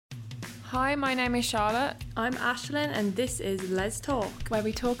Hi, my name is Charlotte, I'm Ashlyn and this is Let's Talk. where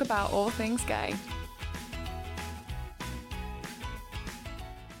we talk about all things gay.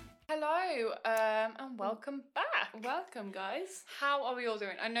 Hello, and welcome back. Welcome, guys. How are we all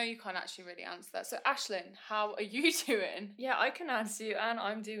doing? I know you can't actually really answer that. So, Ashlyn, how are you doing? Yeah, I can answer you, and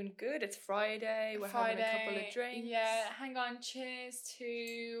I'm doing good. It's Friday. We're having a couple of drinks. Yeah, hang on. Cheers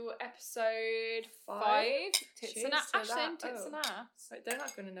to episode 5. Tits Cheers and to Ashlyn, that. tits and ass. Wait, they're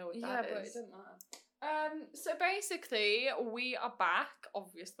not going to know what Yeah, that but it is. doesn't matter. So basically, we are back,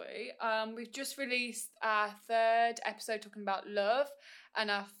 obviously. We've just released our 3rd episode talking about love, and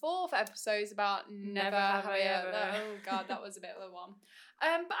our 4th episode is about never have I ever. Oh god, that was a bit of a one.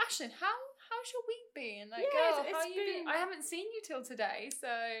 But Ashlyn, how's your week been? Like, Yeah, girl, it's how you been? been- I haven't seen you till today, so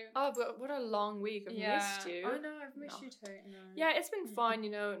Oh, but what a long week. I've missed you. I know, I've missed No. you too. No. Yeah, it's been fine,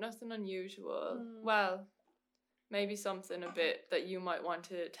 nothing unusual. Mm. Well, maybe something a bit that you might want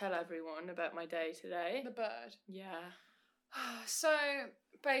to tell everyone about my day today. The bird. Yeah. So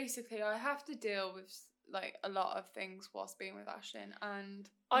basically, I have to deal with like a lot of things whilst being with Ashlyn, and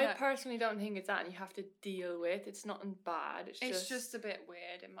I no, personally don't think it's that you have to deal with. It's nothing bad. it's just a bit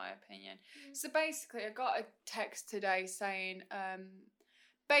weird in my opinion. So basically, I got a text today saying,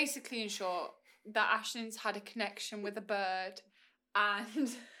 basically in short, that Ashlyn's had a connection with a bird,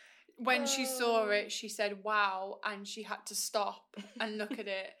 and when she saw it, she said, "Wow," and she had to stop and look at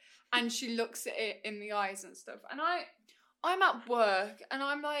it, and she looks at it in the eyes and stuff. And I'm at work, and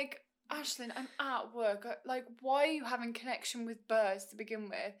I'm like, Ashlyn, I'm at work. Like, why are you having connection with birds to begin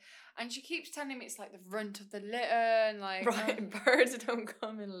with? And she keeps telling me it's like the runt of the litter and like right, birds don't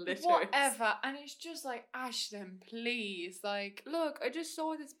come in litters. whatever. And it's just like, Ashlyn, please, like, Look, I just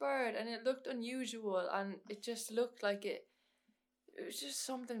saw this bird and it looked unusual and it just looked like it was just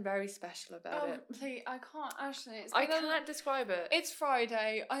something very special about it. please, I can't, Ashlyn. I can't describe it. It's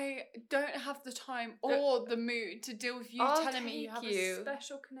Friday. I don't have the time or the mood to deal with you I'll telling me you have take you. a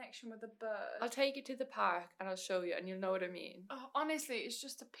special connection with a bird. I'll take you to the park and I'll show you and you'll know what I mean. Oh, honestly, it's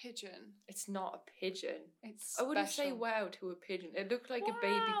just a pigeon. It's not a pigeon. It's I wouldn't say special. wow to a pigeon. It looked like a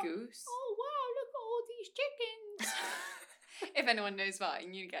baby Wow. goose. Oh wow, look at all these chickens. If anyone knows that,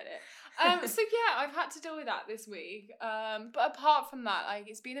 you get it. So yeah, I've had to deal with that this week. But apart from that, like,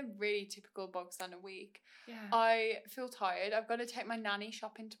 it's been a really typical bog standard week. Yeah. I feel tired. I've got to take my nanny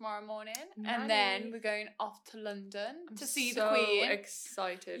shopping tomorrow morning, and then Nanny. we're going off to London to see so the Queen.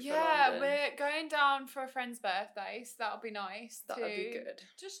 Excited. Yeah, for London. we're going down for a friend's birthday, so that'll be nice. That'll be to good.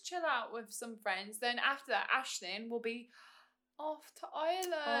 Just chill out with some friends. Then after that, Ashlyn will be off to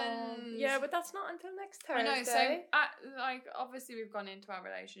Ireland. Yeah, but that's not until next I Thursday. know. So, like, obviously, we've gone into our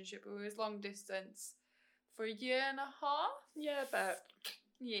relationship. It was long distance for a year and a half. Yeah, about.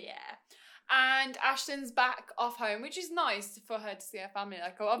 Yeah. And Ashlyn's back off home, which is nice for her to see her family.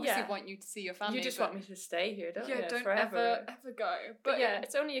 Like, I obviously Yeah. want you to see your family. You just but want me to stay here, don't you? yeah, don't Forever. ever go. But yeah,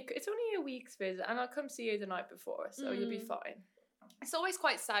 it's only a week's visit, and I'll come see you the night before, so you'll be fine. it's always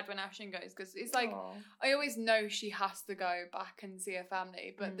quite sad when Ashlyn goes, because it's like, Aw. I always know she has to go back and see her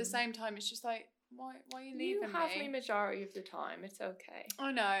family, but at the same time, it's just like, why are you leaving you have me? me majority of the time. It's okay.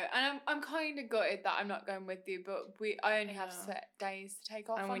 I know, and I'm kind of gutted that I'm not going with you, but I only have Yeah. set days to take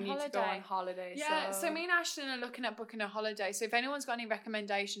off And on we need holiday. to go on holiday. Yeah, so me and Ashlyn are looking at booking a holiday. So if anyone's got any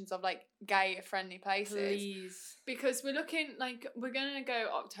recommendations of like gay friendly places, please. because we're looking like we're gonna go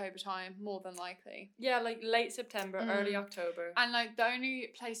October time more than likely, Yeah, like late September, early October. and like the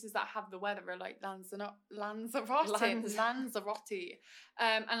only places that have the weather are like Lanzarote,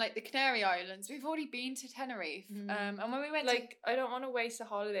 and like the Canary Islands. We've already been to Tenerife, and when we went Like, I don't want to waste a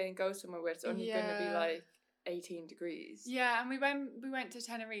holiday and go somewhere where it's only going to be Yeah. like 18 degrees. yeah, and we went to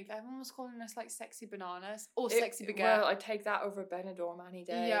Tenerife. Everyone was calling us like sexy bananas or It- sexy baguette. Well, I'd take that over Benidorm any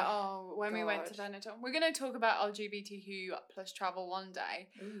day. Yeah, oh, when we went to God. Benetton. We're going to talk about LGBTQ plus travel one day.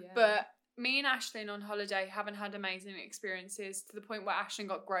 Ooh, yeah. But me and Ashlyn on holiday haven't had amazing experiences to the point where Ashlyn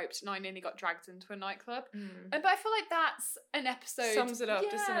got groped and I nearly got dragged into a nightclub. But I feel like that's an episode. Sums it up,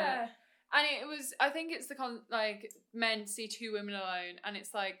 doesn't it? And it was, I think it's like men see 2 women alone and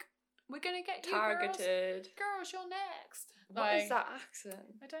it's like, we're going to get you Targeted. girls, you're next. What is Like, that accent?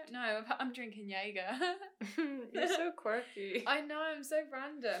 I don't know. I'm drinking Jaeger. You're so quirky. I know, I'm so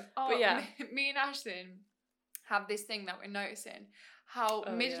random. Oh, But yeah. me and Ashlyn have this thing that we're noticing, how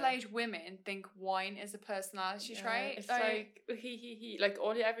middle-aged women think wine is a personality trait. It's like he like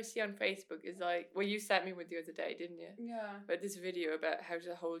all you ever see on Facebook is like, well, you sent me one the other day, didn't you? Yeah. About this video about how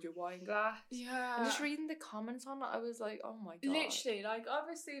to hold your wine glass. Yeah. And just reading the comments on it, I was like, oh my god. Literally, like,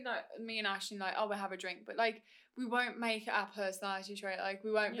 obviously, like, me and Ashley, like, oh, we'll have a drink, but, like, we won't make it our personality trait. Like,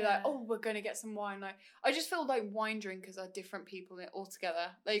 we won't be like, oh, we're gonna get some wine. Like, I just feel like wine drinkers are different people altogether.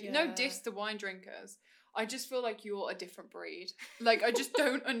 Like, no diss to wine drinkers. I just feel like you're a different breed. Like, I just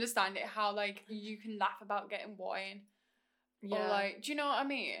don't understand it, how, like, you can laugh about getting wine. Yeah. Or, like, do you know what I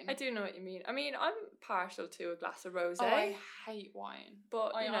mean? I do know what you mean. I mean, I'm partial to a glass of rosé. Oh, I hate wine.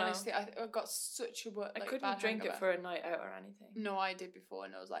 But, I honestly, I got such a like, I couldn't drink it for a night out or anything. No, I did before,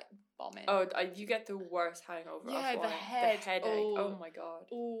 and I was, like, bombing. Oh, you get the worst hangover off wine. The headache. Oh, my god.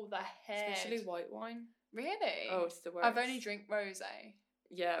 Oh, the head. Especially white wine. Really? Oh, it's the worst. I've only drink rosé.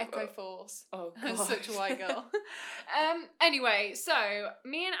 Yeah. Echo Force. Oh, god. Such a white girl. Anyway, so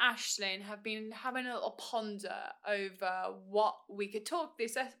me and Ashlyn have been having a little ponder over what we could talk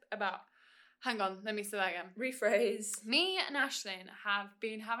this about. Hang on, let me say that again. Rephrase. Me and Ashlyn have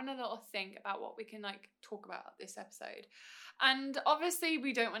been having a little think about what we can, like, talk about this episode. And obviously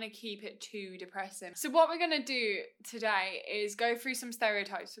we don't want to keep it too depressing. So what we're going to do today is go through some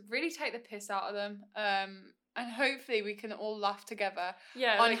stereotypes, really take the piss out of them, and hopefully we can all laugh together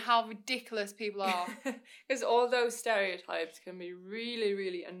on how ridiculous people are. Because all those stereotypes can be really,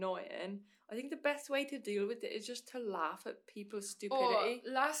 really annoying. I think the best way to deal with it is just to laugh at people's stupidity.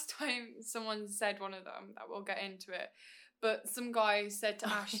 Or last time someone said one of them, that we'll get into it, but some guy said to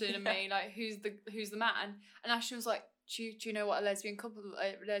Ashley and me, like, who's the man? And Ashley was like, do you know what a lesbian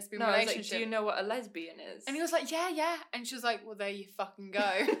relationship? I was like, do you know what a lesbian is? And he was like, yeah. And she was like, well, there you fucking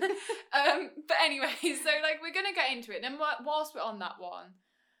go. But anyway, so, like, we're gonna get into it. And whilst we're on that one,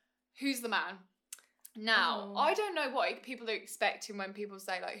 who's the man? Now, I don't know what people are expecting when people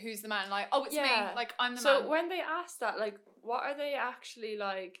say, like, who's the man? Like, oh, it's me. Like, I'm the man. So when they ask that, like, what are they actually,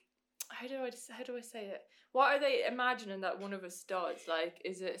 like, how do I say it? What are they imagining that one of us does? Like,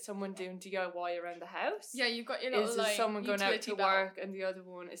 is it someone doing DIY around the house? Yeah, you've got your little, is it someone going out to work and the other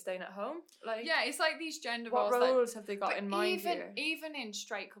one is staying at home? Like, yeah, it's like these gender roles. What roles have they got in mind here? Even in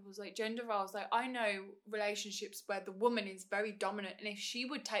straight couples, like, gender roles, like, I know relationships where the woman is very dominant, and if she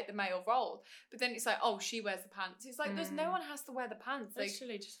would take the male role, but then it's like, oh, she wears the pants. It's like, there's no one has to wear the pants. Like,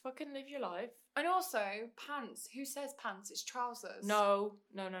 literally, just fucking live your life. And also, pants. Who says pants? It's trousers. No.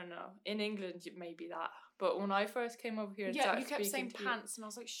 In England, it may be that. But when I first came over here and started you kept saying speaking pants, and I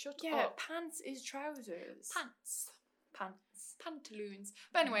was like, shut up. Yeah, pants is trousers. Pants. Pantaloons.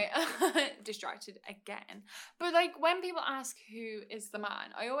 But anyway, distracted again. But, like, when people ask who is the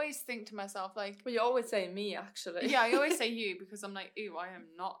man, I always think to myself, like... Well, you always say me, actually. Yeah, I always say you, because I'm like, ew, I am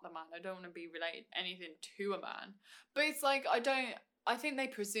not the man. I don't want to be related anything to a man. But it's like, I think they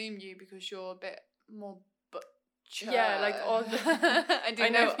presume you because you're a bit more butcher. Yeah, like all the...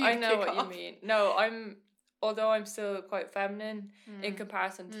 I know what you mean. No, although I'm still quite feminine, in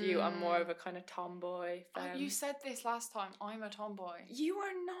comparison to you, I'm more of a kind of tomboy. You said this last time, I'm a tomboy. You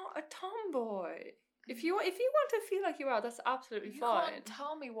are not a tomboy. If you want to feel like you are, that's absolutely fine. You can't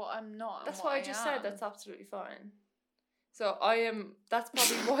tell me what I'm not. That's what I just said, that's absolutely fine. So that's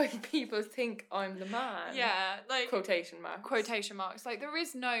probably why people think I'm the man. Yeah, like... Quotation marks. Like, there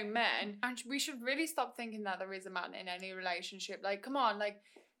is no men, and we should really stop thinking that there is a man in any relationship. Like, come on, like...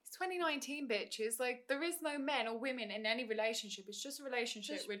 It's 2019, bitches. Like, there is no men or women in any relationship. It's just a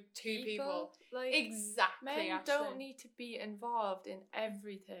relationship with two people. Like, exactly. Men don't need to be involved in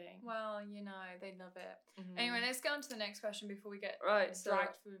everything. Well, you know, they love it. Mm-hmm. Anyway, let's go on to the next question before we get dragged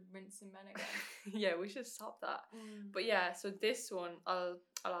for rinsing men again. Yeah, we should stop that. But yeah, so this one I'll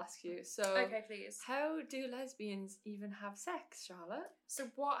ask you. So, okay, please. How do lesbians even have sex, Charlotte? So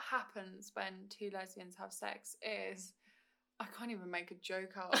what happens when two lesbians have sex is... I can't even make a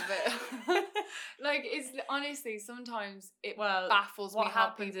joke out of it. Like, it's honestly, sometimes it baffles me. What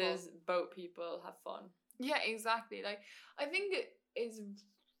happens is both people have fun. Yeah, exactly. Like, I think it is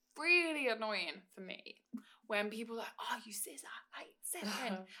really annoying for me when people are like, oh, you scissor, like,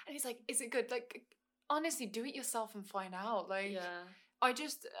 second. And it's like, is it good? Like, honestly, do it yourself and find out. Like, I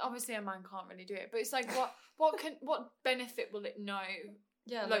just, obviously a man can't really do it, but it's like, what benefit will it know?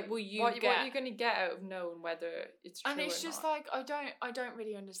 Yeah, like will you what are you going to get out of knowing whether it's true or not? And it's just like, I don't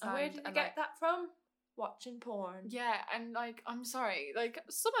really understand. And where did you get that from? Watching porn. Yeah, and like, I'm sorry, like,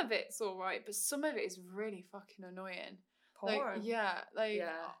 some of it's alright, but some of it is really fucking annoying. Porn? Like,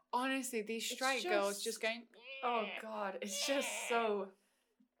 honestly, these straight girls just going... Oh god, it's just so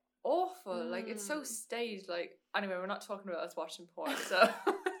awful. Like, it's so staged. Like, anyway, we're not talking about us watching porn, so...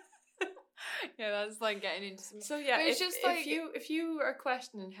 Yeah, that's like getting into some. So yeah, But it's just like if you are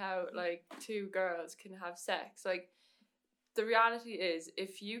questioning how like two girls can have sex, like the reality is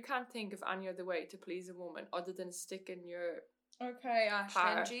if you can't think of any other way to please a woman other than sticking your okay, Ashlyn,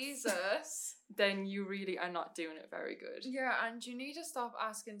 parts, Jesus. then you really are not doing it very good. Yeah, and you need to stop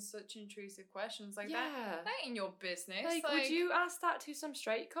asking such intrusive questions like that. That ain't your business. Like, would you ask that to some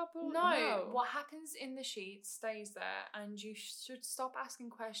straight couple? No. What happens in the sheets stays there, and you should stop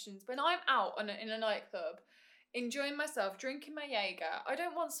asking questions. When I'm out in a nightclub, enjoying myself, drinking my Jaeger, I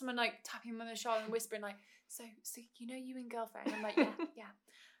don't want someone like tapping me on the shoulder and whispering like, so you know you and girlfriend? I'm like, yeah.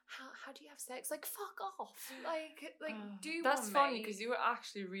 How do you have sex? Like, fuck off. Like do That's one, funny mate. because you were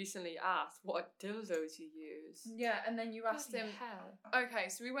actually recently asked what dildos you use. Yeah, and then you asked him. Hell. Okay,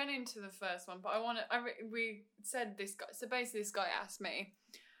 so we went into the first one, but we said this guy. So basically, this guy asked me,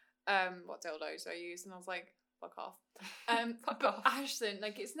 what dildos I use, and I was like, fuck off. Fuck but off. Ashlyn,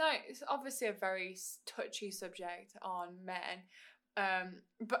 like, it's obviously a very touchy subject on men.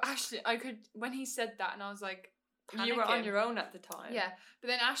 But Ashlyn, when he said that, and I was like, panicking. You were on your own at the time. Yeah, but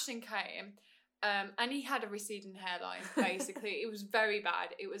then Ashlyn came, and he had a receding hairline. Basically, it was very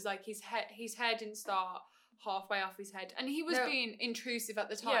bad. It was like his hair didn't start halfway off his head, and he was being intrusive at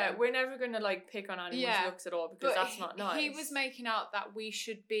the time. Yeah, we're never gonna like pick on anyone's looks at all because that's not nice. He was making out that we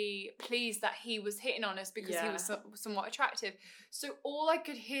should be pleased that he was hitting on us because he was somewhat attractive. So all I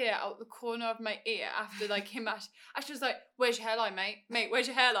could hear out the corner of my ear after like him, Ashley was like, "Where's your hairline, mate? Mate, where's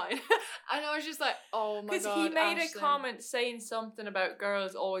your hairline?" And I was just like, "Oh my god!" Because he made Ashlyn. a comment saying something about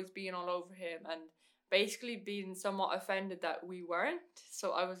girls always being all over him and basically being somewhat offended that we weren't.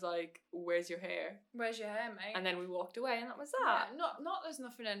 So I was like, "Where's your hair? Where's your hair, mate?" And then we walked away, and that was that. Yeah, not there's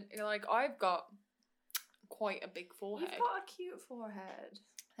nothing in, like, I've got quite a big forehead. You've got a cute forehead.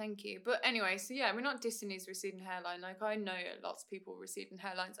 Thank you. But anyway, so yeah, we're not dissing his receding hairline. Like, I know lots of people with receding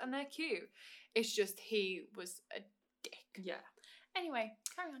hairlines, and they're cute. It's just he was a dick. Yeah. Anyway,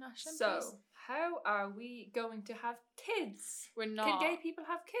 carry on, Ashlyn. So, please. how are we going to have kids? We're not. Can gay people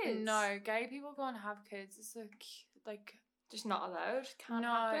have kids? No, gay people go and have kids. It's like just not allowed. Can't no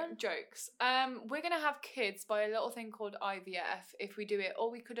happen. Jokes. We're gonna have kids by a little thing called IVF if we do it, or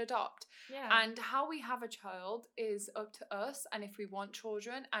we could adopt. Yeah. And how we have a child is up to us, and if we want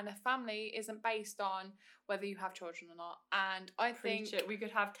children, and a family isn't based on whether you have children or not. And I think we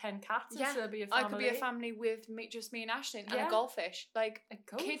could have 10 cats and still be a family. I could be a family with just me and Ashlyn and a goldfish. Like a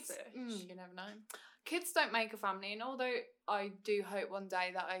goldfish. Kids, you never know. Kids don't make a family, and although I do hope one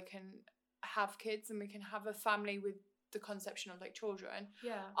day that I can have kids and we can have a family with the conception of like children.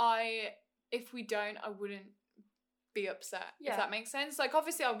 Yeah. If we don't, I wouldn't be upset. If that makes sense. Like,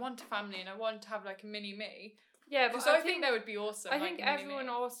 obviously I want a family and I want to have like a mini me. Yeah, but I think that would be awesome. I think everyone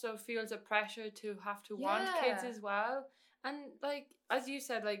also feels a pressure to have to want kids as well. And like, as you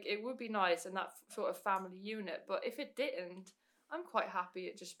said, like, it would be nice in that sort of family unit. But if it didn't, I'm quite happy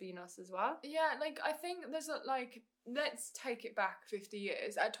it just being us as well. Yeah, like, I think there's let's take it back 50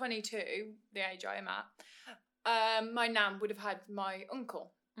 years. At 22, the age I am at, my nan would have had my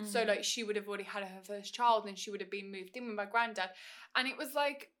uncle. Mm-hmm. So, like, she would have already had her first child and she would have been moved in with my granddad. And it was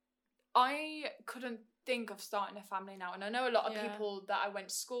like, I couldn't think of starting a family now. And I know a lot of people that I went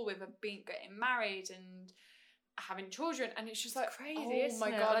to school with have been getting married and having children, and it's just like crazy. Oh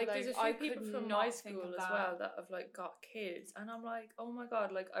my god! Like there's a few people from my school as well that have like got kids, and I'm like, oh my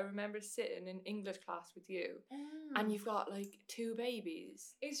god! Like, I remember sitting in English class with you, and you've got like 2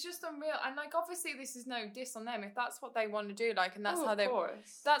 babies. It's just unreal, and like, obviously this is no diss on them if that's what they want to do, like, and that's how they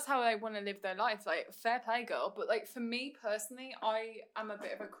want to live their life. Like, fair play, girl. But like, for me personally, I am a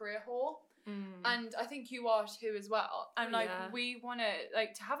bit of a career whore. And I think you are too as well. And like, we want to,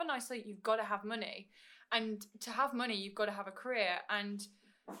 like, to have a nice life, you've got to have money. And to have money, you've got to have a career. And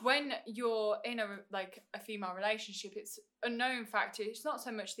when you're in a female relationship, it's a known fact. It's not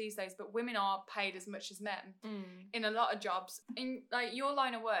so much these days, but women are paid as much as men in a lot of jobs. In like your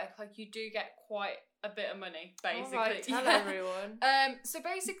line of work, like, you do get quite a bit of money, basically. All right, tell everyone. So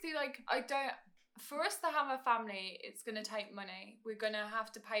basically, like, for us to have a family, it's going to take money. We're going to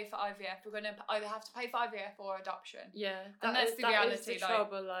have to pay for IVF. We're going to either have to pay for IVF or adoption. Yeah. And that's the reality. Is the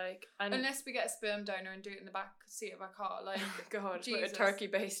trouble, like, and unless we get a sperm donor and do it in the back seat of our car, like, God, with a turkey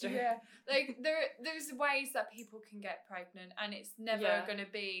baster. Yeah. Like, there's ways that people can get pregnant, and it's never going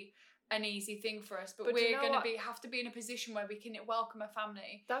to be an easy thing for us, but we're going to have to be in a position where we can welcome a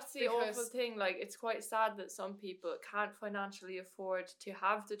family. That's the awful thing. Like, it's quite sad that some people can't financially afford to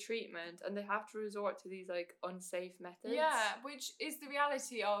have the treatment, and they have to resort to these like unsafe methods. Yeah, which is the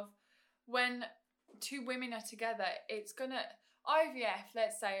reality of when 2 women are together. It's gonna IVF.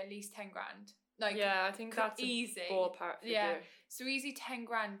 Let's say at least 10 grand. Like, yeah, I think that's easy. a ballpark figure. Yeah, so easy 10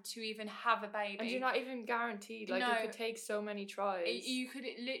 grand to even have a baby. And you're not even guaranteed. Like, No. it could take so many tries. You could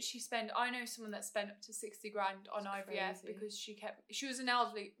literally spend. I know someone that spent up to 60 grand on That's IVF crazy. because she was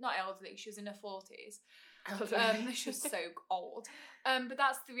not elderly. She was in her 40s. She was so old. But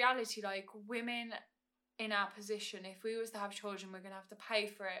that's the reality. Like, women in our position, if we was to have children, we're gonna have to pay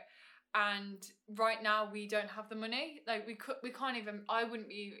for it. And right now we don't have the money. Like, we can't even. I wouldn't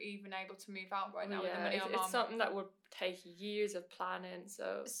be even able to move out right now with the money I'm on. It's something that would take years of planning.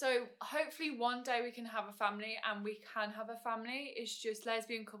 So hopefully one day we can have a family, and we can have a family. It's just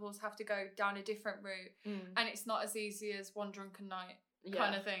lesbian couples have to go down a different route, and it's not as easy as one drunken night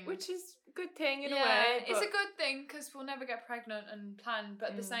kind of thing. Which is a good thing in a way. It's a good thing because we'll never get pregnant and plan, but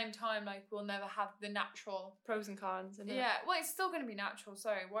at the same time, like, we'll never have the natural pros and cons. Yeah, well, it's still going to be natural.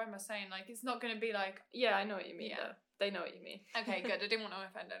 Sorry, what am I saying? Like, it's not going to be like... Yeah, I know what you mean, Yeah. though. They know what you mean. Okay, good. I didn't want to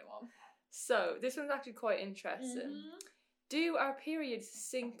offend anyone. So, this one's actually quite interesting. Do our periods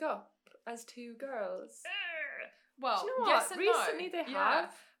sync up as two girls? Well, Do you know yes what? and Recently no. they Yeah,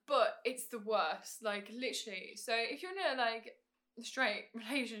 have. but it's the worst. Like, literally. So, if you're in a, like, straight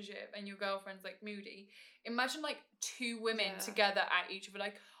relationship and your girlfriend's, like, moody, imagine, like, two women together at each other.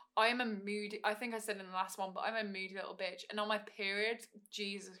 Like, I am a moody... I think I said in the last one, but I'm a moody little bitch. And on my period,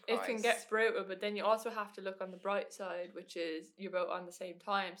 Jesus Christ. It can get brutal, but then you also have to look on the bright side, which is you're both on the same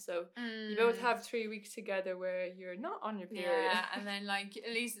time. So you both have 3 weeks together where you're not on your period. Yeah, and then, like,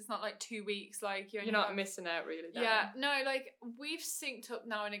 at least it's not, like, 2 weeks. Like, you're not missing out, really. Yeah, no, like, we've synced up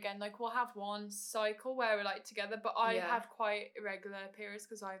now and again. Like, we'll have one cycle where we're, like, together, but I have quite irregular periods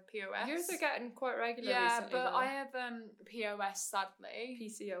because I have POS. Yours are getting quite regular recently, but though. I have POS, sadly.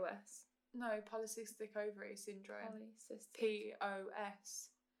 PCOS. No, polycystic ovary syndrome. Polycystic. POS.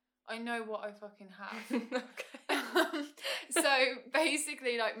 I know what I fucking have. Okay. So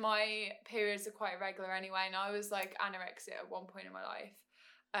basically, like, my periods are quite irregular anyway, and I was like anorexic at one point in my life.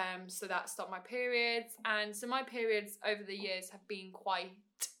 So that stopped my periods, and so my periods over the years have been quite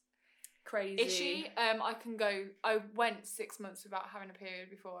crazy. Ishy. I went 6 months without having a period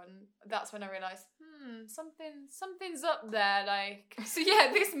before, and that's when I realised, something's up there. Like, so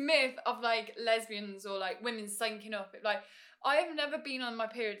yeah, this myth of, like, lesbians or, like, women syncing up, like, I have never been on my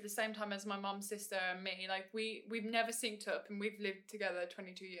period at the same time as my mum, sister, and me. Like, we've never synced up, and we've lived together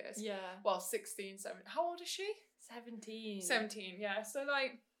 22 years. Yeah. Well, 16, 17. How old is she? 17. 17, yeah. So,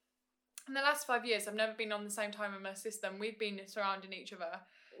 like, in the last 5 years, I've never been on the same time with my sister, and we've been surrounding each other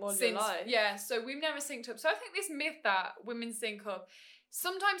since. Yeah, so we've never synced up. So I think this myth that women sync up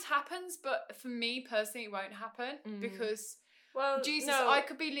sometimes happens, but for me personally, it won't happen because... Well, Jesus, no, I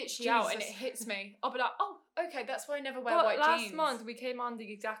could be literally out and it hits me. I'll be like, oh, okay, that's why I never wear white jeans. Last month we came on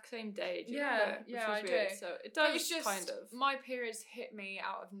the exact same day. Do you remember? Yeah, I weird. do. So it does, it's just, kind of. My periods hit me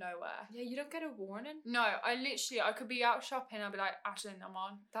out of nowhere. Yeah, you don't get a warning? No, I could be out shopping, I'll be like, Ashlyn, I'm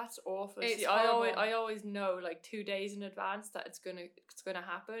on. That's awful. It's See, I always know, like, 2 days in advance that it's gonna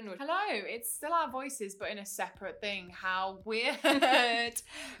happen. Hello, it's still our voices, but in a separate thing. How weird.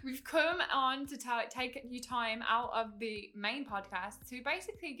 We've come on to take your time out of the main podcast to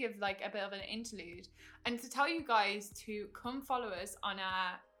basically give, like, a bit of an interlude and to tell you guys to come follow us on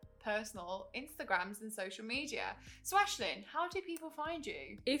our personal Instagrams and social media. So Ashlyn, how do people find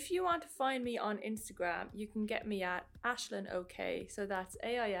you? If you want to find me on Instagram, you can get me at AislinnOK. So that's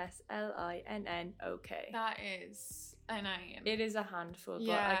AISLINNOK. That is a name. It is a handful,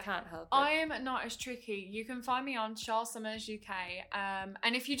 but I can't help it. I am not as tricky. You can find me on Charles Summers UK.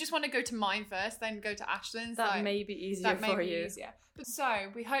 And if you just want to go to mine first, then go to Ashlyn's. That may be easier for you. But so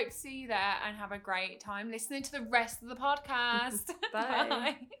we hope to see you there and have a great time listening to the rest of the podcast. Bye.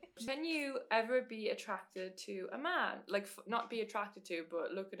 Bye. Can you ever be attracted to a man? Like, not be attracted to,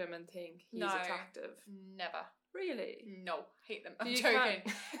 but look at him and think he's attractive? Never. Really? No, hate them. I'm joking.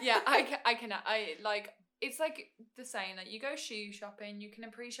 Yeah, I cannot. It's like the saying that you go shoe shopping, you can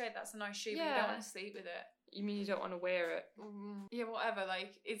appreciate that's a nice shoe, but you don't want to sleep with it. You mean you don't want to wear it? Yeah, whatever.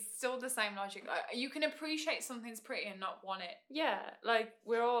 Like, it's still the same logic. Like, you can appreciate something's pretty and not want it. Yeah, like,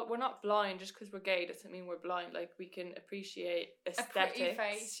 we're not blind just because we're gay. Doesn't mean we're blind. Like, we can appreciate aesthetics. A pretty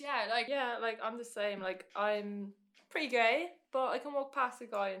face, yeah. Like, I'm the same. Like, I'm pretty gay, but I can walk past a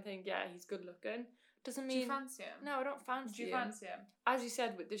guy and think, yeah, he's good looking. Doesn't mean... Do you fancy him? No, I don't fancy him. Do you fancy him? As you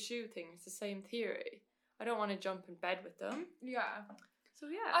said with the shoe thing, it's the same theory. I don't want to jump in bed with them. Yeah. So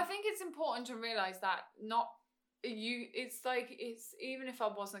yeah. I think it's important to realise that it's even if I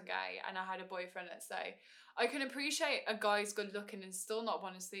wasn't gay and I had a boyfriend, let's say, I can appreciate a guy's good looking and still not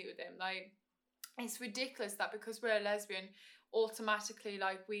want to sleep with him. Like, it's ridiculous that because we're a lesbian, automatically,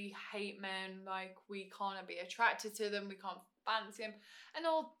 like, we hate men, like, we can't be attracted to them, we can't fancy him, and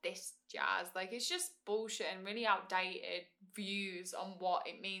all this jazz. Like, it's just bullshit and really outdated views on what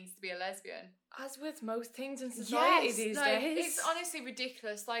it means to be a lesbian. As with most things in society these days. It's honestly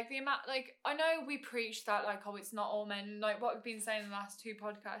ridiculous. Like, the amount, like, I know we preach that, like, oh, it's not all men, like what we've been saying in the last 2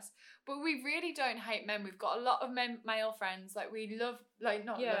 podcasts, but we really don't hate men. We've got a lot of male friends. Like, we love, like,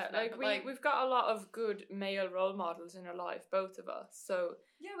 not love men, like, we've got a lot of good male role models in our life, both of us. So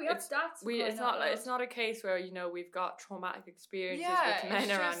yeah, we have stats. It's not a case where, you know, we've got traumatic experiences with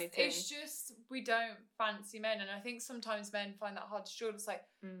men or anything. It's just we don't fancy men, and I think sometimes men find that hard to struggle. It's like,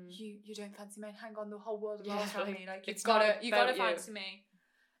 you don't fancy men. Hang on, the whole world revolves around me. Like, you gotta fancy me.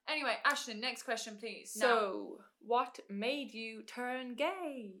 Anyway, Ashlyn, next question, please. So, what made you turn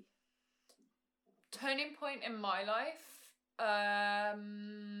gay? Turning point in my life.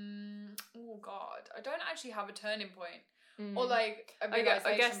 Oh God, I don't actually have a turning point. Or like a realization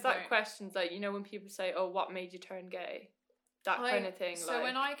I guess that point. question's like, you know, when people say, "Oh, what made you turn gay?" That kind of thing. So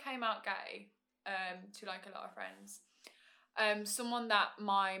when I came out gay, to like a lot of friends, someone that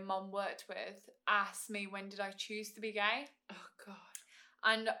my mum worked with asked me, when did I choose to be gay? Oh God.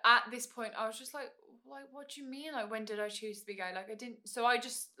 And at this point, I was just like, what do you mean? Like, when did I choose to be gay? Like, I didn't. So I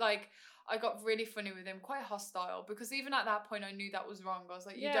just like, I got really funny with him, quite hostile, because even at that point I knew that was wrong. I was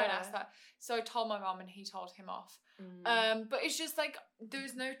like, you don't ask that. So I told my mum and he told him off. But it's just like, there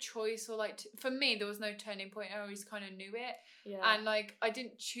was no choice, or like, for me, there was no turning point. I always kind of knew it. Yeah. And like, I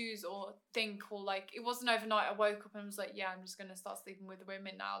didn't choose or think, or like, it wasn't overnight I woke up and was like, yeah, I'm just going to start sleeping with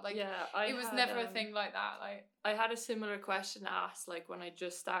women now. Like, it was never a thing like that. Like, I had a similar question asked, like, when I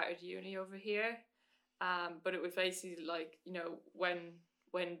just started uni over here. But it was basically like, you know,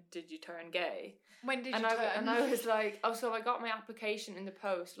 when did you turn gay? When did you turn? And I was like, oh, so I got my application in the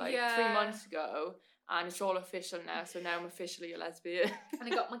post like 3 months ago, and it's all official now, so now I'm officially a lesbian. And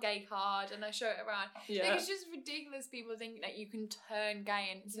I got my gay card and I show it around. Yeah. Like, it's just ridiculous people think that you can turn gay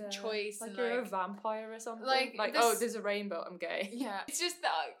and it's a choice. Like, and you're a vampire or something. Like this, oh, there's a rainbow, I'm gay. Yeah. It's just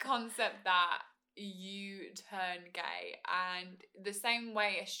that concept that you turn gay, and the same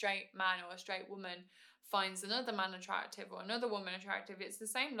way a straight man or a straight woman finds another man attractive or another woman attractive, it's the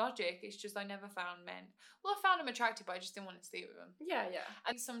same logic. It's just I never found men. Well, I found them attractive, but I just didn't want to sleep with them. Yeah.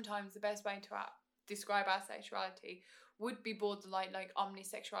 And sometimes the best way to describe our sexuality would be borderline like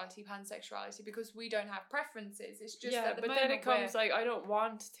omnisexuality, pansexuality, because we don't have preferences. It's just but then it comes like, I don't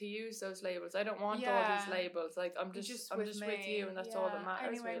want to use those labels. I don't want all these labels. Like, I'm just with you, and that's all that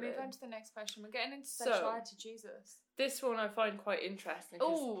matters. Anyway, really. move on to the next question. We're getting into sexuality. Jesus. This one I find quite interesting,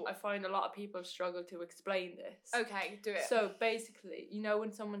 because I find a lot of people struggle to explain this. Okay, do it. So basically, you know,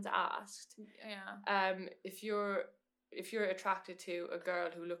 when someone's asked, if you're attracted to a girl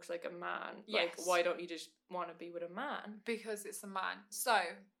who looks like a man, like, why don't you just want to be with a man? Because it's a man. So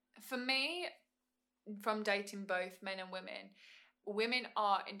for me, from dating both men and women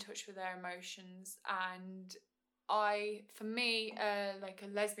are in touch with their emotions, and for me, like a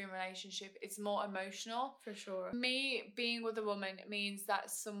lesbian relationship, it's more emotional. For sure. Me being with a woman means that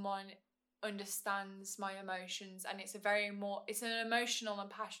someone understands my emotions, and it's an emotional and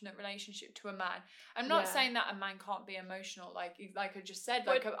passionate relationship to a man. I'm not saying that a man can't be emotional, like I just said,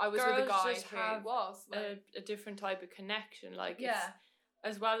 like, I was with a guy who was like, a different type of connection, like, it's,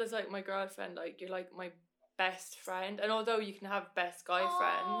 as well as like my girlfriend, like, you're like my best friend, and although you can have best guy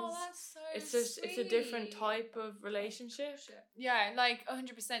friends, that's so it's just sweet. It's a different type of relationship. Like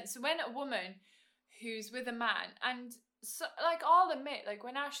 100%. So when a woman who's with a man, and so, like, I'll admit, like,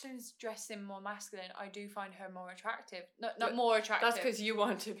 when Ashlyn's dressing more masculine, I do find her more attractive. Not more attractive. That's because you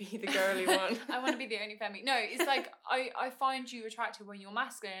want to be the girly one. I want to be the only femme. No, it's like, I find you attractive when you're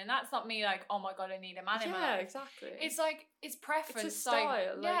masculine, and that's not me like, oh my God, I need a man in my life. Yeah, exactly. It's like, it's preference. It's a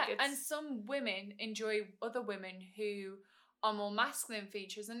style. And some women enjoy other women who are more masculine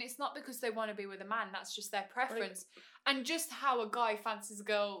features, and it's not because they want to be with a man, that's just their preference. And just how a guy fancies a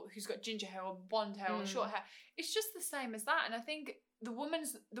girl who's got ginger hair or blonde hair or short hair, it's just the same as that. And I think the woman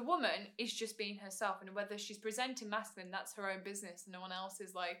is just being herself, and whether she's presenting masculine, that's her own business, and no one else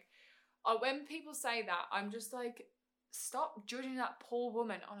is like, when people say that, I'm just like, stop judging that poor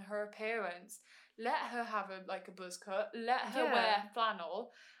woman on her appearance. Let her have a buzz cut, let her wear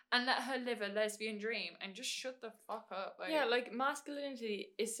flannel, and let her live a lesbian dream, and just shut the fuck up. Like,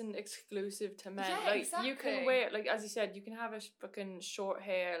 masculinity isn't exclusive to men. Yeah, like, exactly. You can wear, like, as you said, you can have a fucking short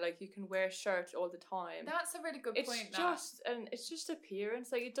hair, like, you can wear shirts all the time. That's a really good point. It's just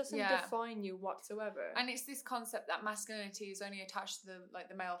appearance. Like, it doesn't define you whatsoever. And it's this concept that masculinity is only attached to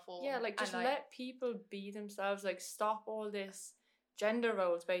the male form. Yeah, like, just let people be themselves. Like, stop all this gender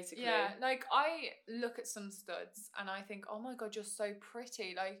roles, basically. Yeah, like, I look at some studs and I think, oh my God, you're so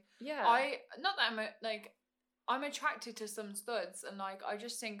pretty. Like, I'm attracted to some studs, and like I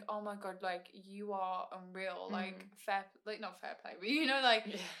just think, oh my god, like you are unreal, like not fair play, but you know, like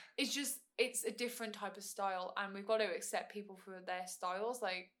it's just it's a different type of style, and we've got to accept people for their styles.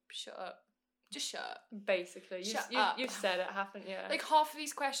 Like, shut up, just shut up. Basically, you've said it, haven't you? Like half of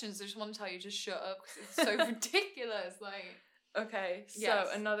these questions, I just want to tell you, just shut up because it's so ridiculous. Like. Okay, so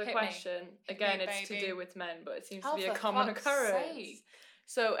another question. Again, it's to do with men, but it seems to be a common occurrence. Sake.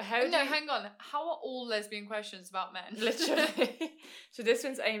 So hang on. How are all lesbian questions about men? Literally. So this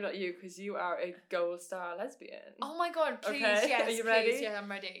one's aimed at you because you are a gold star lesbian. Oh my god, please, okay. Yes, are you ready? Please. Yeah,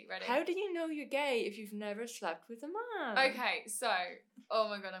 I'm ready. How do you know you're gay if you've never slept with a man? Okay, so, oh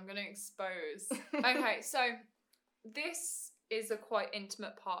my god, I'm going to expose. Okay, so this is a quite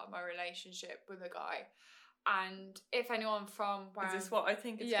intimate part of my relationship with a guy. And if anyone from where is this what I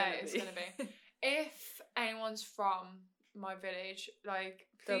think it's gonna be? It's gonna be. If anyone's from my village, like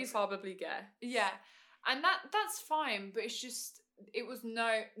please, they'll probably get. Yeah. And that's fine, but it's just it was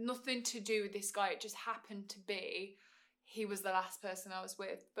nothing to do with this guy. It just happened to be he was the last person I was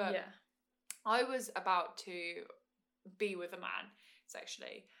with. But I was about to be with a man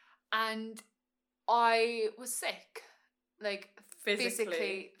sexually, and I was sick. Like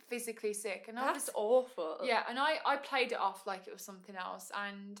physically sick, and that's awful. Yeah, and I played it off like it was something else,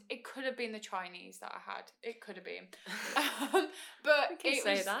 and it could have been the Chinese that I had. It could have been, but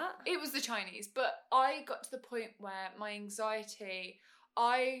it was the Chinese. But I got to the point where my anxiety,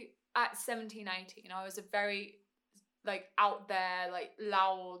 at 17, 18, I was a very like out there, like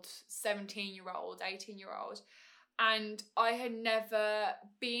loud 17-year-old, 18-year-old, and I had never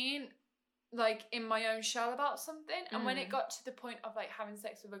been like in my own shell about something, and when it got to the point of like having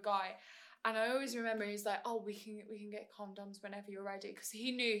sex with a guy, and I always remember he's like, oh, we can get condoms whenever you're ready, because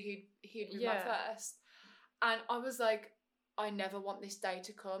he knew he'd be my first, and I was like, I never want this day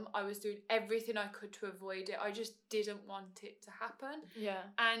to come. I was doing everything I could to avoid it. I just didn't want it to happen.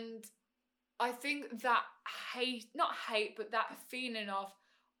 And I think that not hate, but that feeling of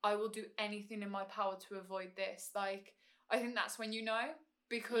I will do anything in my power to avoid this. Like, I think that's when you know.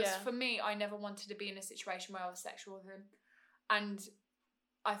 Because for me, I never wanted to be in a situation where I was sexual with him. And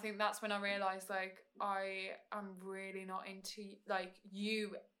I think that's when I realised, like, I am really not into, like,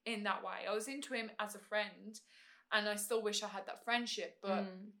 you in that way. I was into him as a friend, and I still wish I had that friendship, but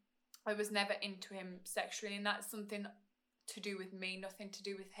I was never into him sexually, and that's something to do with me, nothing to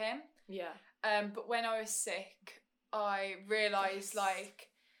do with him. But when I was sick, I realised, like,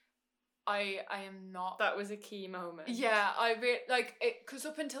 I am not. That was a key moment. Yeah, I like it, because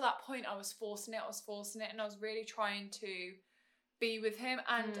up until that point I was forcing it, and I was really trying to be with him,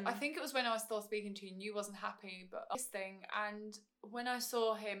 and I think it was when I was still speaking to you and you wasn't happy, but this thing, and when I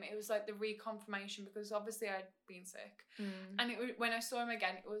saw him, it was like the reconfirmation, because obviously I'd been sick, and when I saw him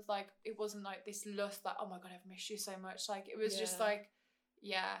again, it was like, it wasn't like this lust, like, oh my god, I've missed you so much, like it was just like,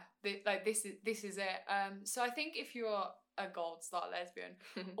 this is it. So I think if you're a gold star lesbian,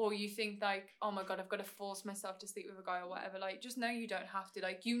 or you think like, oh my god, I've got to force myself to sleep with a guy or whatever, like just know you don't have to.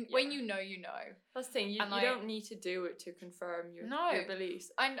 Like when you know, that's the thing, you don't need to do it to confirm your beliefs.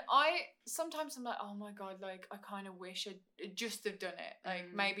 And sometimes I'm like, oh my god, like I kind of wish I'd just have done it,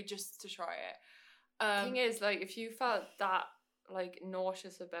 like maybe just to try it. Thing is, like, if you felt that like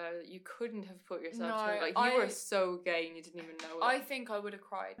nauseous about it, you couldn't have put yourself through it. Like, you were so gay and you didn't even know it. I think I would have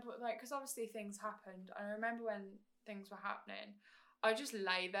cried, but like, because obviously things happened, and I remember when things were happening, I just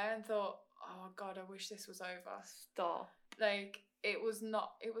lay there and thought, oh god, I wish this was over. Stop. Like, it was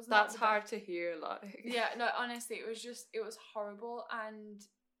not that's hard to hear, like. Yeah, no, honestly, it was horrible, and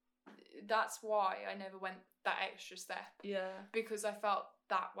that's why I never went that extra step. Yeah. Because I felt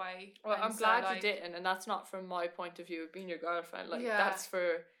that way. Well, I'm glad you didn't, and that's not from my point of view of being your girlfriend. Like, that's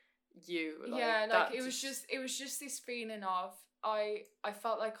for you. Like, it was just this feeling of I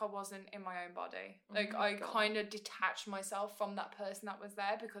felt like I wasn't in my own body. Like, I kind of detached myself from that person that was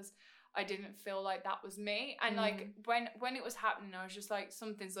there, because I didn't feel like that was me. And like when it was happening, I was just like,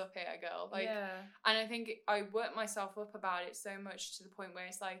 something's up here, girl. Like, and I think I worked myself up about it so much to the point where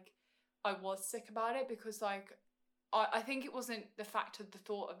it's like I was sick about it, because like I think it wasn't the fact of the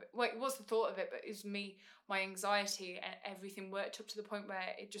thought of it. Well, it was the thought of it, but it was me, my anxiety, and everything worked up to the point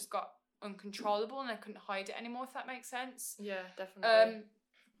where it just got uncontrollable, and I couldn't hide it anymore, if that makes sense. Yeah, definitely.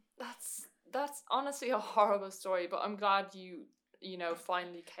 That's honestly a horrible story, but I'm glad you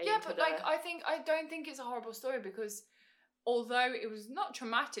finally came to but like, I don't think it's a horrible story, because although it was not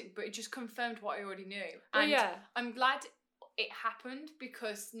traumatic, but it just confirmed what I already knew. And I'm glad it happened,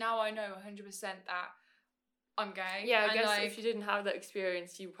 because now I know 100% that I'm gay. Yeah, I and guess like, if you didn't have that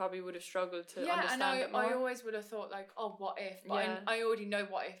experience, you probably would have struggled to yeah, understand and it more. I always would have thought like, oh, what if? But Yeah. I already know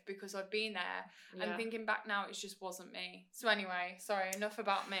what if because I've been there. Yeah. And thinking back now, it just wasn't me. So anyway, sorry, enough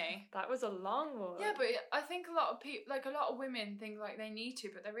about me. That was a long one. Yeah, but I think a lot of people, like a lot of women, think like they need to,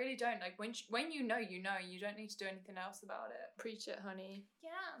 but they really don't. Like when you know, you don't need to do anything else about it. Preach it, honey.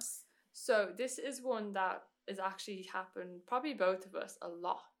 Yes. So this is one that has actually happened, probably both of us, a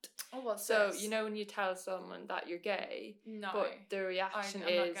lot. Oh, what's So this? you know when you tell someone that you're gay, No, but the reaction I'm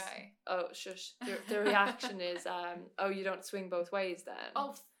is, not gay. oh shush, the reaction is, oh, you don't swing both ways then.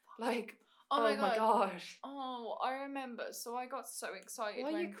 Oh, like, oh my god. gosh. Oh, I remember. So I got so excited.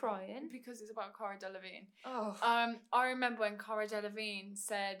 Why are you crying? Because it's about Cara Delevingne. Oh. I remember when Cara Delevingne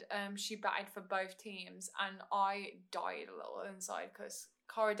said she batted for both teams, and I died a little inside because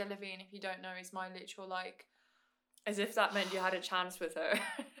Cara Delevingne, if you don't know, is my literal like. As if that meant you had a chance with her.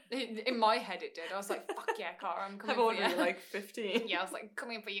 In my head, it did. I was like, "Fuck yeah, Cara, I'm coming How for old you." were you, like 15? Yeah, I was like,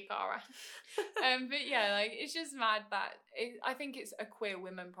 "Coming for you, Cara." But yeah, like it's just mad that I think it's a queer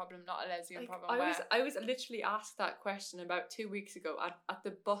women problem, not a lesbian problem. I was literally asked that question about 2 weeks ago at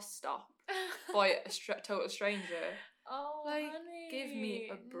the bus stop by a total stranger. Oh, like, honey, give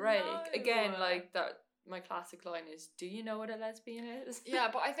me a break. no. Again, like that. My classic line is, "Do you know what a lesbian is?" Yeah,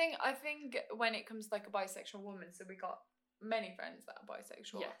 but I think when it comes to like a bisexual woman, so we got many friends that are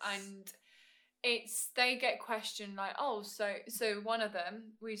bisexual, yes. and they get questioned like, oh, so one of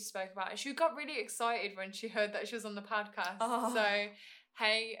them we spoke about it. She got really excited when she heard that she was on the podcast. Oh. So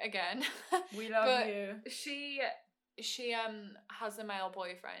hey again, we love you. She has a male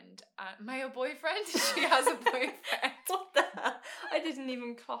boyfriend. She has a boyfriend. What the hell? I didn't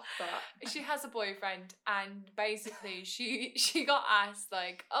even clock that. She has a boyfriend, and basically she got asked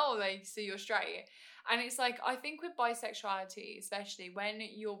like, oh, like, so you're straight. And it's like, I think with bisexuality, especially when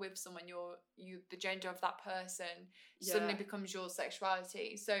you're with someone, the gender of that person suddenly becomes your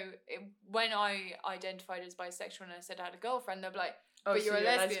sexuality. So when I identified as bisexual and I said I had a girlfriend, they'll be like, oh, but so you're a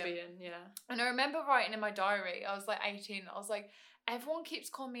lesbian. Yeah. And I remember writing in my diary, I was like 18, I was like, everyone keeps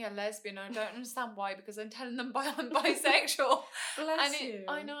calling me a lesbian and I don't understand why, because I'm telling them I'm bisexual. Bless you.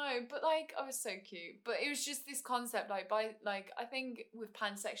 I know, but like I was so cute. But it was just this concept, like I think with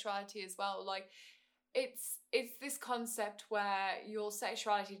pansexuality as well, like it's this concept where your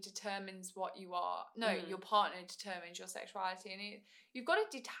sexuality determines what you are. No, your partner determines your sexuality, and you've got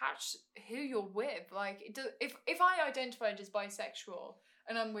to detach who you're with. Like, if I identified as bisexual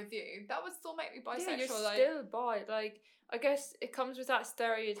and I'm with you, that would still make me bisexual. Yeah, you're like, still bi. Like, I guess it comes with that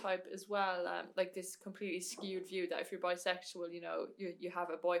stereotype as well. Like this completely skewed view that if you're bisexual, you know, you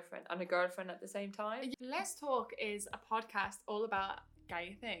have a boyfriend and a girlfriend at the same time. Let's Talk is a podcast all about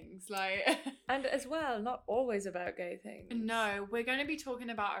gay things, like, and as well, not always about gay things. No, we're going to be talking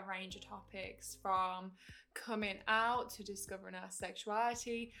about a range of topics, from coming out to discovering our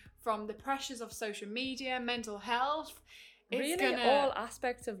sexuality, from the pressures of social media, mental health. It's really all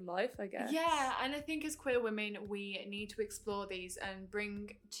aspects of life, I guess. Yeah, and I think as queer women, we need to explore these and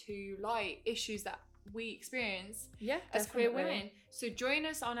bring to light issues that we experience as queer women. So join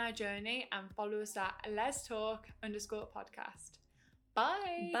us on our journey and follow us at Let's Talk _podcast.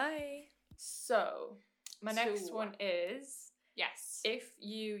 Bye. Bye. So, my next one is, yes, if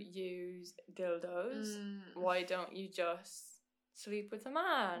you use dildos, why don't you just sleep with a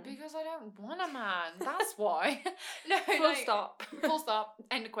man? Because I don't want a man. That's why. No, full stop. Full stop.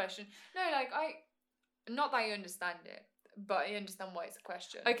 End of question. No, like not that I understand it, but I understand why it's a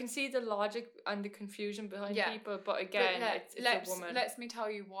question. I can see the logic and the confusion behind people, but again, it's a woman. Let me tell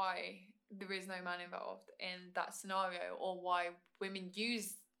you why there is no man involved in that scenario, or why women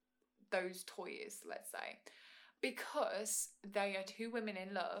use those toys, let's say. Because they are two women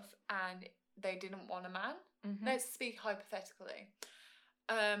in love and they didn't want a man. Mm-hmm. Let's speak hypothetically.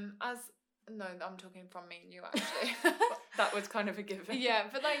 I'm talking from me and you, actually. That was kind of a given. Yeah,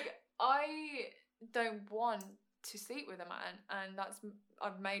 but like, I don't want to sleep with a man, and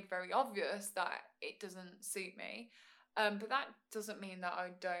I've made very obvious that it doesn't suit me. But that doesn't mean that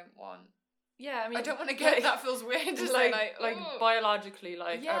I don't want. Yeah, I mean, I don't want to get. That feels weird. Just like oh. Biologically,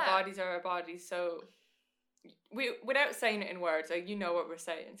 like our bodies are our bodies, so. We, without saying it in words, like, you know what we're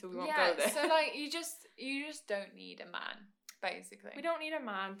saying, so we won't go there. So like you just don't need a man, basically. We don't need a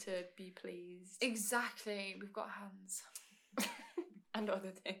man to be pleased. Exactly. We've got hands. And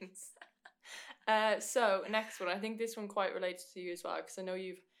other things. So next one, I think this one quite relates to you as well, because I know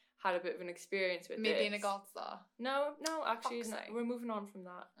you've had a bit of an experience with me being a gold star. No, actually, we're moving on from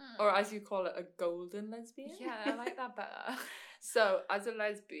that. Or as you call it, a golden lesbian. Yeah, I like that better. So, as a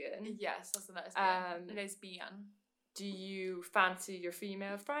lesbian... Yes, as a lesbian. Lesbian. Do you fancy your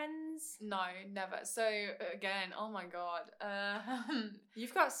female friends? No, never. So again, oh my god,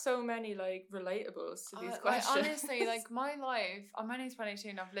 you've got so many like relatables to these like, questions. honestly, like my life, I'm only 22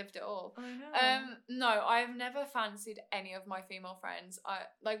 and I've lived it all. I know. No, I've never fancied any of my female friends.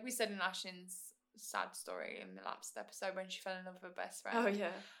 Like we said in Ashlyn's sad story in the last episode when she fell in love with her best friend. Oh yeah.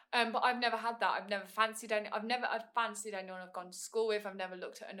 But I've never had that. I've never fancied any. I've fancied anyone I've gone to school with. I've never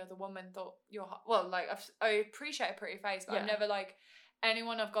looked at another woman and thought you're hot. Well, like I appreciate a pretty face, but I've never like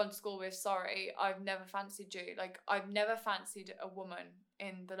anyone I've gone to school with. Sorry, I've never fancied you. Like I've never fancied a woman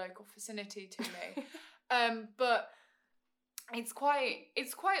in the local vicinity to me. But it's quite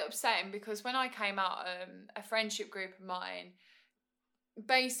upsetting because when I came out, a friendship group of mine.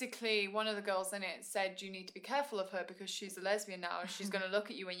 Basically, one of the girls in it said you need to be careful of her because she's a lesbian now and she's going to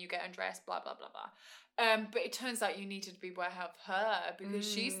look at you when you get undressed, blah, blah, blah, blah. But it turns out you needed to be aware of her because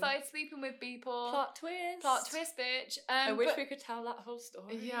she started sleeping with people. Plot twist. Plot twist, bitch. I wish we could tell that whole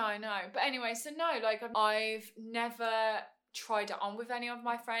story. Yeah, I know. But anyway, so no, like I've never tried it on with any of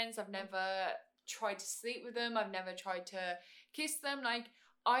my friends. I've never tried to sleep with them. I've never tried to kiss them. Like,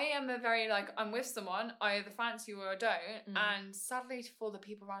 I am a very, like, I'm with someone, I either fancy you or I don't, and sadly for the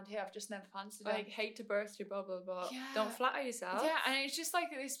people around here, I've just never fancied them. Like, hate to burst your bubble, but don't flatter yourself. Yeah, and it's just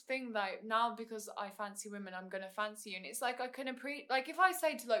like this thing, like, now because I fancy women, I'm gonna fancy you, and it's like, I can like, if I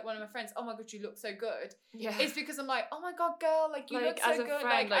say to, like, one of my friends, oh my god, you look so good, it's because I'm like, oh my god, girl, like, you look so good.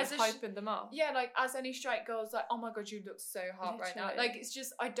 Friend, like, as hyping them up. Yeah, like, as any straight girl's like, oh my god, you look so hot right now. Like, it's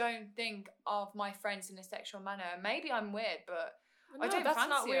just, I don't think of my friends in a sexual manner. Maybe I'm weird, but no, that's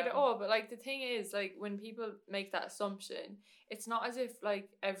not weird at all. But like the thing is, like when people make that assumption, it's not as if like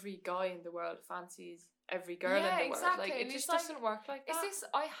every guy in the world fancies every girl in the world. Exactly. Like it just doesn't work like that. It's this,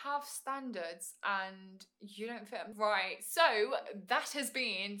 I have standards and you don't fit them. Right. So that has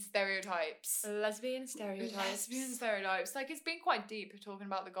been stereotypes. Lesbian stereotypes. Lesbian stereotypes. Like it's been quite deep talking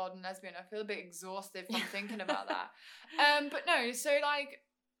about the golden lesbian. I feel a bit exhausted from thinking about that. But no. So like,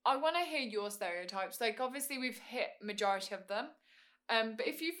 I want to hear your stereotypes. Like obviously we've hit majority of them. But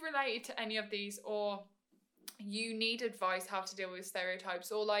if you've related to any of these or you need advice how to deal with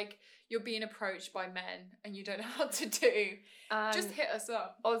stereotypes or like you're being approached by men and you don't know what to do, just hit us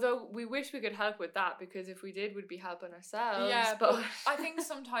up. Although we wish we could help with that because if we did, we'd be helping ourselves. Yeah, but I think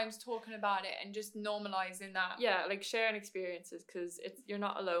sometimes talking about it and just normalising that. Yeah, like sharing experiences because you're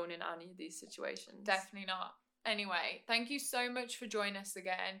not alone in any of these situations. Definitely not. Anyway, thank you so much for joining us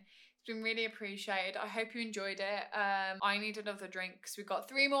again. It's been really appreciated. I hope you enjoyed it. I need another drink because we've got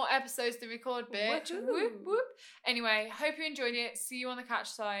 3 more episodes to record, bitch. Whoop, whoop. Anyway, hope you enjoyed it. See you on the catch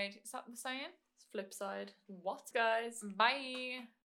side. Is that the saying? It's flip side. What? Guys. Bye.